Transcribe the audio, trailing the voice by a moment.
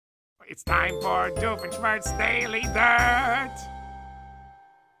It's time for Doofenshmirtz's Daily Dirt.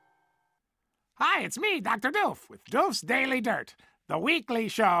 Hi, it's me, Dr. Doof, with Doof's Daily Dirt, the weekly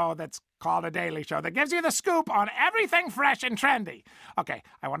show that's called a daily show that gives you the scoop on everything fresh and trendy. Okay,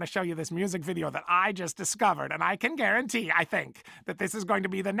 I want to show you this music video that I just discovered, and I can guarantee, I think, that this is going to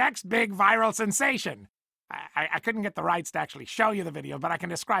be the next big viral sensation. I couldn't get the rights to actually show you the video, but I can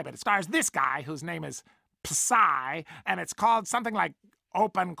describe it. It stars this guy, whose name is Psy, and it's called something like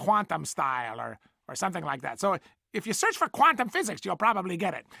Open Quantum Style or something like that. So if you search for quantum physics, you'll probably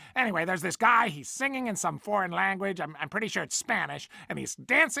get it. Anyway, there's this guy, he's singing in some foreign language, I'm pretty sure it's Spanish, and he's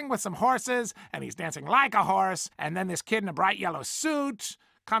dancing with some horses, and he's dancing like a horse, and then this kid in a bright yellow suit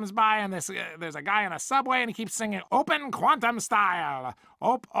comes by, and there's a guy in a subway, and he keeps singing Open Quantum Style.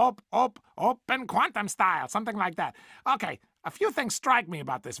 Open Quantum Style, something like that. Okay, a few things strike me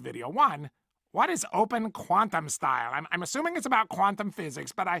about this video. One, what is Open Quantum Style? I'm assuming it's about quantum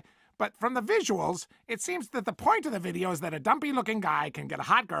physics, but from the visuals, it seems that the point of the video is that a dumpy-looking guy can get a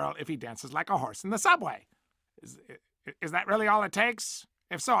hot girl if he dances like a horse in the subway. Is that really all it takes?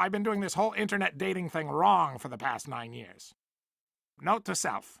 If so, I've been doing this whole internet dating thing wrong for the past 9 years. Note to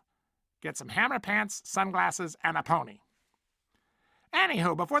self, get some hammer pants, sunglasses, and a pony.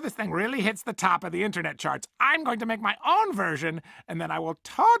 Anywho, before this thing really hits the top of the internet charts, I'm going to make my own version, and then I will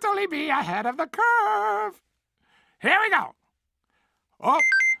totally be ahead of the curve. Here we go. Wait,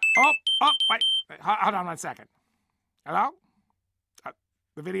 hold on 1 second. Hello?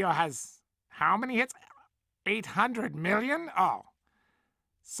 The video has how many hits? 800 million? Oh.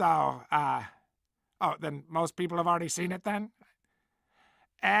 So, then most people have already seen it then?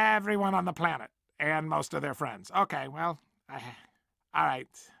 Everyone on the planet, and most of their friends. Okay, well, all right.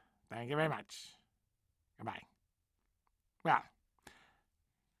 Thank you very much. Goodbye. Well,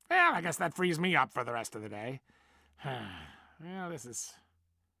 I guess that frees me up for the rest of the day. Well, this is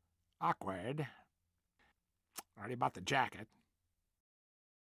awkward. Already bought the jacket.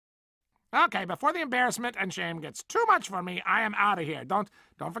 Okay, before the embarrassment and shame gets too much for me, I am out of here. Don't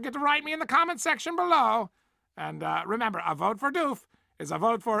forget to write me in the comment section below. And remember, a vote for Doof is a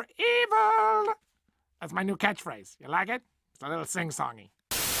vote for evil. That's my new catchphrase. You like it? It's a little sing-songy.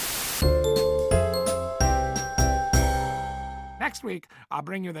 Next week, I'll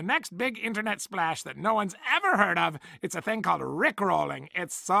bring you the next big internet splash that no one's ever heard of. It's a thing called rickrolling.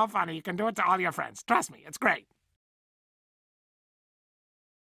 It's so funny. You can do it to all your friends. Trust me, it's great.